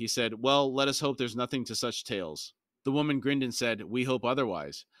dismounted. He said, "Well, let us hope there's nothing to such tales." The woman grinned and said, "We hope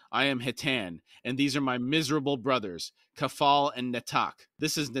otherwise. I am Hitan, and these are my miserable brothers, Kafal and Natak.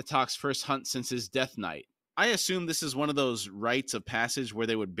 This is Natak's first hunt since his death night." I assume this is one of those rites of passage where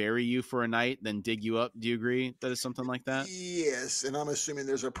they would bury you for a night, then dig you up. Do you agree that it's something like that? Yes, and I'm assuming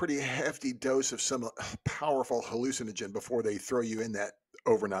there's a pretty hefty dose of some powerful hallucinogen before they throw you in that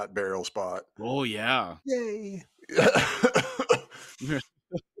overnight burial spot. Oh, yeah. Yay.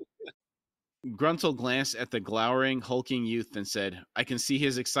 Gruntel glanced at the glowering, hulking youth and said, "I can see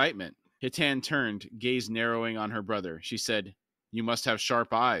his excitement." Hitan turned, gaze narrowing on her brother. She said, "You must have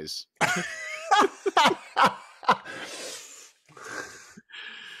sharp eyes."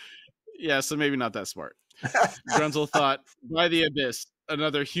 Yeah, so maybe not that smart. Gruntel thought, by the abyss,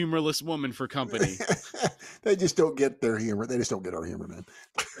 another humorless woman for company. They just don't get their humor. They just don't get our humor, man.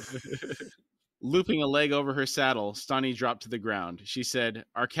 Looping a leg over her saddle, Stani dropped to the ground. She said,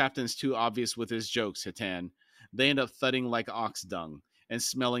 "Our captain's too obvious with his jokes, Hitan. They end up thudding like ox dung and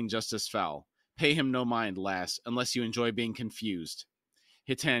smelling just as foul. Pay him no mind, lass, unless you enjoy being confused."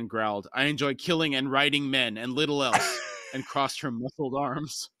 Hitan growled, "I enjoy killing and riding men and little else," and crossed her muscled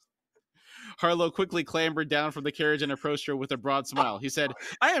arms. Harlow quickly clambered down from the carriage and approached her with a broad smile. He said,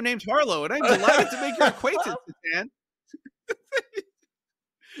 "I am named Harlow, and I'm delighted to make your acquaintance, Hitan."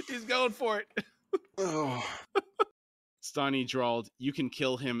 He's going for it. Oh. Stani drawled, "You can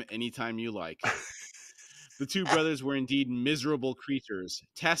kill him anytime you like." The two brothers were indeed miserable creatures,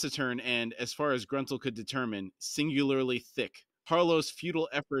 taciturn and, as far as Gruntel could determine, singularly thick. Harlow's futile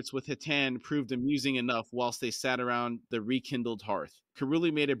efforts with Hitan proved amusing enough whilst they sat around the rekindled hearth.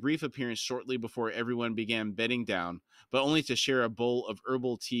 Karuli made a brief appearance shortly before everyone began bedding down, but only to share a bowl of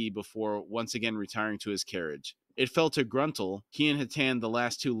herbal tea before once again retiring to his carriage. It fell to Gruntel, he and Hitan the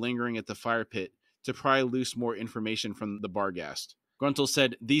last two lingering at the fire pit, to pry loose more information from the Barghast. Gruntel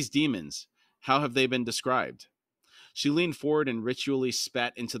said, "These demons, how have they been described?" She leaned forward and ritually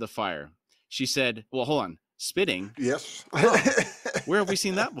spat into the fire. She said, "Well, hold on. Spitting? Yes. Oh, where have we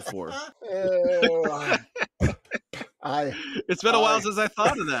seen that before?" It's been a while since I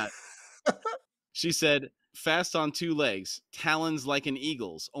thought of that. She said, "Fast on two legs, talons like an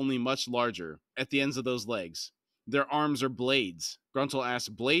eagle's, only much larger, at the ends of those legs. Their arms are blades." Gruntel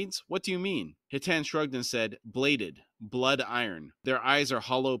asked, "Blades? What do you mean?" Hitan shrugged and said, "Bladed, blood iron. Their eyes are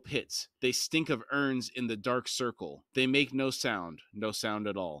hollow pits. They stink of urns in the dark circle. They make no sound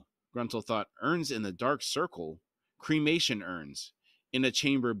at all." Gruntel thought, urns in the dark circle? Cremation urns. In a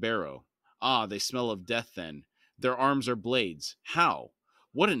chamber barrow. Ah, they smell of death then. Their arms are blades. How?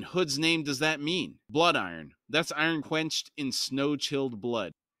 What in Hood's name does that mean? Blood iron. That's iron quenched in snow-chilled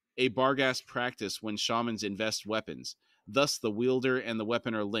blood. A Barghast practice when shamans invest weapons. Thus the wielder and the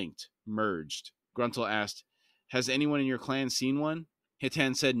weapon are linked, merged. Gruntel asked, "Has anyone in your clan seen one?"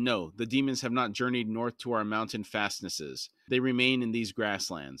 Hitan said, "No, the demons have not journeyed north to our mountain fastnesses. They remain in these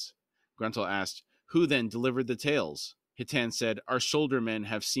grasslands." Gruntel asked, "Who then delivered the tales?" Hitan said, "Our shouldermen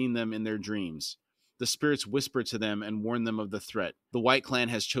have seen them in their dreams. The spirits whisper to them and warn them of the threat. The White Clan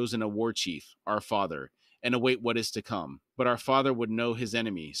has chosen a war chief, our father, and await what is to come. But our father would know his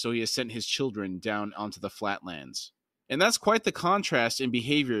enemy, so he has sent his children down onto the flatlands." And that's quite the contrast in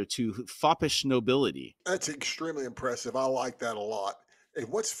behavior to foppish nobility. That's extremely impressive. I like that a lot. And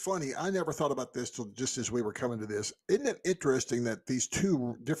what's funny, I never thought about this till just as we were coming to this. Isn't it interesting that these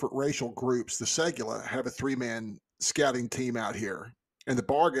two different racial groups, the Segula, have a 3-man scouting team out here, and the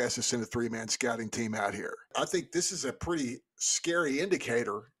Barghast has sent a 3-man scouting team out here? I think this is a pretty scary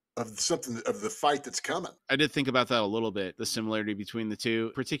indicator of something, of the fight that's coming. I did think about that a little bit, the similarity between the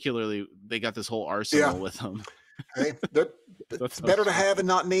two. Particularly, they got this whole arsenal with them. Hey, it's better to have and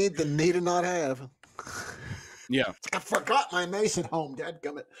not need than need and not have. Yeah. I forgot my mace at home,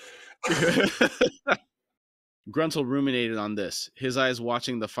 dadgummit. Gruntel ruminated on this, his eyes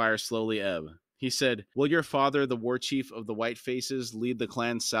watching the fire slowly ebb. He said, will your father, the war chief of the White Faces, lead the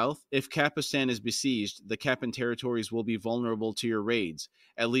clan south? If Kapistan is besieged, the Kappan territories will be vulnerable to your raids,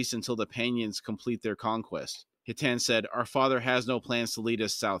 at least until the Panyans complete their conquest. Hitan said, our father has no plans to lead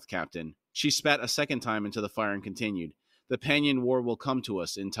us south, Captain. She spat a second time into the fire and continued, the Panyan war will come to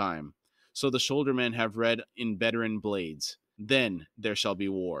us in time. So the shouldermen have read in veteran blades. Then there shall be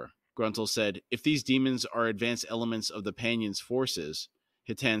war. Gruntle said, if these demons are advanced elements of the Panyan's forces,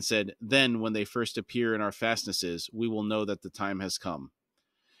 Hitan said, then when they first appear in our fastnesses, we will know that the time has come.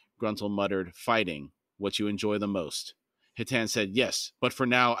 Gruntle muttered, fighting, what you enjoy the most. Hitan said, yes, but for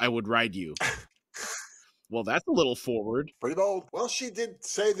now I would ride you. Well, that's a little forward. Pretty bold. Well, she did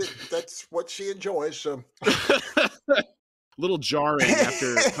say that that's what she enjoys, so. Little jarring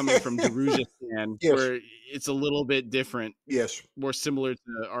after coming from Darujistan, Yes. where it's a little bit different. Yes. More similar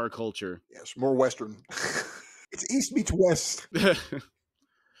to our culture. Yes, more Western. It's East meets West.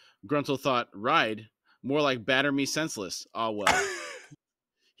 Gruntle thought, ride? More like batter me senseless. Ah, well.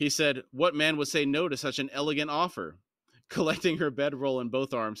 He said, what man would say no to such an elegant offer? Collecting her bedroll in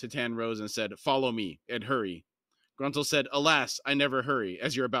both arms, Hitan rose and said, follow me, and hurry. Gruntle said, alas, I never hurry,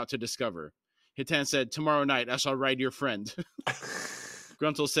 as you're about to discover. Hitan said, tomorrow night I shall ride your friend.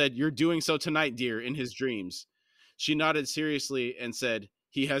 Gruntle said, you're doing so tonight, dear, in his dreams. She nodded seriously and said,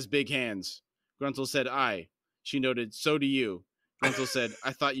 he has big hands. Gruntle said, aye. She noted, so do you. Gruntle said,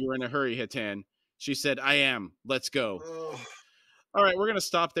 I thought you were in a hurry, Hitan. She said, I am. Let's go. All right, we're going to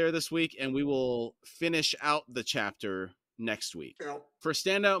stop there this week, and we will finish out the chapter next week. For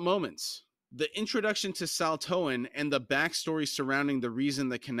standout moments, the introduction to Saltoan and the backstory surrounding the reason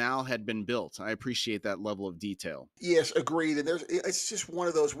the canal had been built. I appreciate that level of detail. Yes, agreed. And it's just one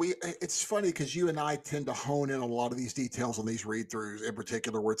of those. It's funny because you and I tend to hone in on a lot of these details on these read-throughs in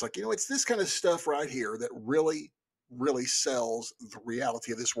particular, where it's like, it's this kind of stuff right here that really, really sells the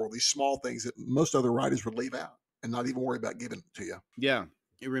reality of this world. These small things that most other writers would leave out and not even worry about giving it to you. Yeah,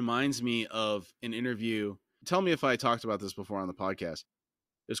 it reminds me of an interview. Tell me if I talked about this before on the podcast.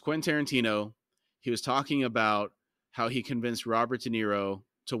 It was Quentin Tarantino. He was talking about how he convinced Robert De Niro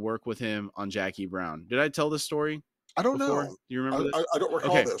to work with him on Jackie Brown. Did I tell this story? I don't before? know. Do you remember this? I don't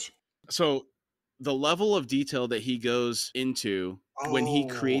recall this. So the level of detail that he goes into when he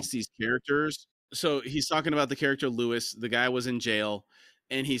creates these characters. So he's talking about the character Lewis. The guy was in jail,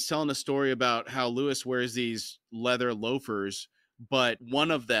 and he's telling a story about how Lewis wears these leather loafers, but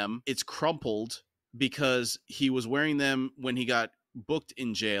one of them, it's crumpled because he was wearing them when he got booked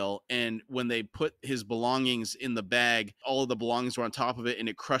in jail, and when they put his belongings in the bag, all of the belongings were on top of it, and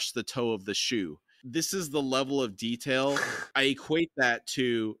it crushed the toe of the shoe. This is the level of detail. I equate that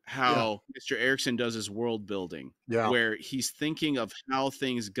to how Mr. Erikson does his world building, where he's thinking of how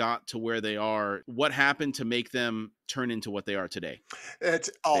things got to where they are, what happened to make them turn into what they are today. It's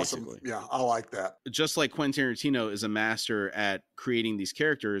awesome. Basically. Yeah, I like that. Just like Quentin Tarantino is a master at creating these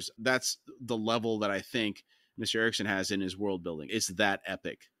characters, that's the level that I think Mr. Erikson has in his world building. It's that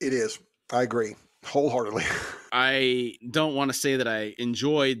epic. It is. I agree wholeheartedly. I don't want to say that I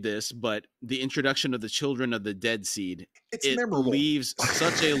enjoyed this, but the introduction of the children of the Dead Seed, it memorable. Leaves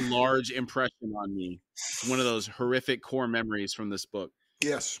such a large impression on me. It's one of those horrific core memories from this book.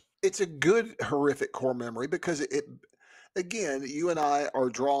 Yes. It's a good horrific core memory because it again, you and I are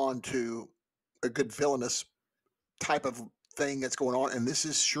drawn to a good villainous type of thing that's going on, and this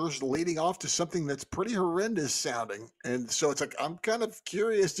is sure leading off to something that's pretty horrendous sounding, and so it's like I'm kind of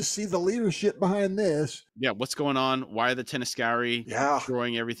curious to see the leadership behind this. Yeah, what's going on? Why are the Teniscari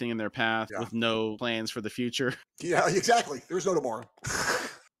throwing everything in their path with no plans for the future? Yeah, exactly. There's no tomorrow.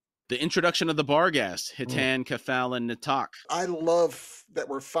 The introduction of the Barghast, Hitan, Kefal, and Natak. I love that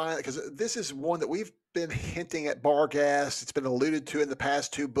we're finally, because this is one that we've been hinting at Barghast. It's been alluded to in the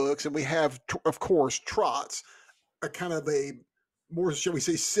past two books, and we have, of course, Trots, a kind of a more, shall we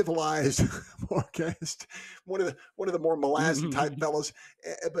say, civilized Barghast, one of the more Malazan type fellows.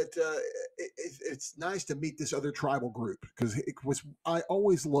 But it's nice to meet this other tribal group, because I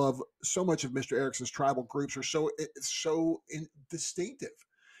always love so much of Mr. Erikson's tribal groups are so distinctive.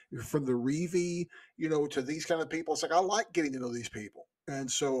 From the Reeve, to these kind of people, it's like I like getting to know these people, and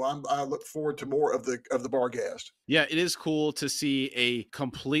so I look forward to more of the Barghast. Yeah, it is cool to see a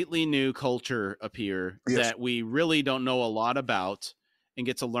completely new culture appear that we really don't know a lot about, and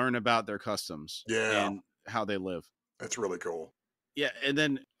get to learn about their customs and how they live. That's really cool. Yeah, and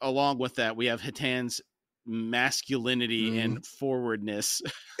then along with that, we have Hitan's masculinity and forwardness.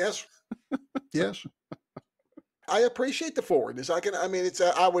 Yes, yes. I appreciate the forwardness. I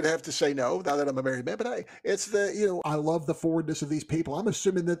would have to say no now that I'm a married man, but I love the forwardness of these people. I'm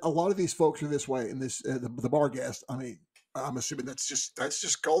assuming that a lot of these folks are this way in this, the Barghast. I mean, I'm assuming that's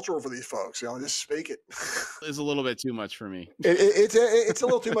just cultural for these folks. Just speak it. It's a little bit too much for me. It's a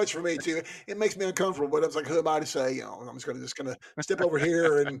little too much for me too. It makes me uncomfortable. But I was like, who am I to say? I'm just gonna step over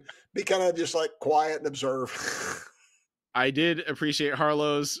here and be kind of just like quiet and observe. I did appreciate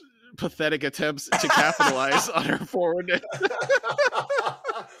Harlow's pathetic attempts to capitalize on her forwardness.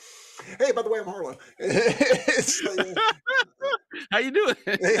 Hey, by the way, I'm Harlow. How you doing?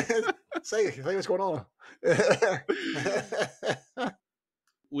 Say what's going on.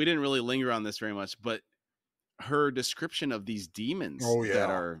 We didn't really linger on this very much, but her description of these demons that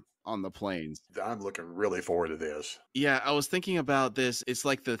are on the plains. I'm looking really forward to this. Yeah, I was thinking about this. It's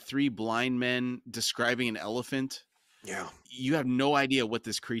like the three blind men describing an elephant. Yeah. You have no idea what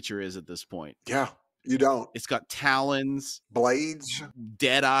this creature is at this point. Yeah, you don't. It's got talons, blades,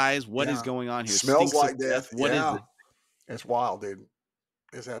 dead eyes. What is going on here? Smells like death. What is it? It's wild, dude.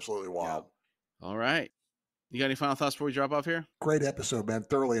 It's absolutely wild. Yeah. All right. You got any final thoughts before we drop off here? Great episode, man.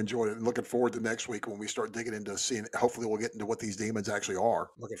 Thoroughly enjoyed it. And looking forward to next week when we start digging into seeing. Hopefully we'll get into what these demons actually are.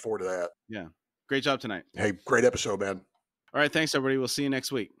 Looking forward to that. Yeah. Great job tonight. Hey, great episode, man. All right. Thanks, everybody. We'll see you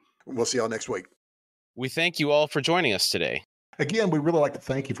next week. We'll see y'all next week. We thank you all for joining us today. Again, we really like to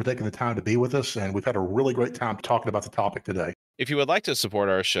thank you for taking the time to be with us, and we've had a really great time talking about the topic today. If you would like to support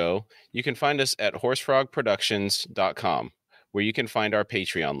our show, you can find us at HorseFrogProductions.com, where you can find our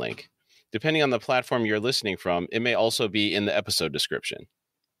Patreon link. Depending on the platform you're listening from, it may also be in the episode description.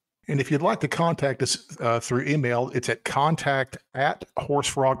 And if you'd like to contact us through email, it's at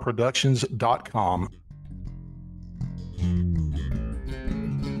contact@horsefrogproductions.com.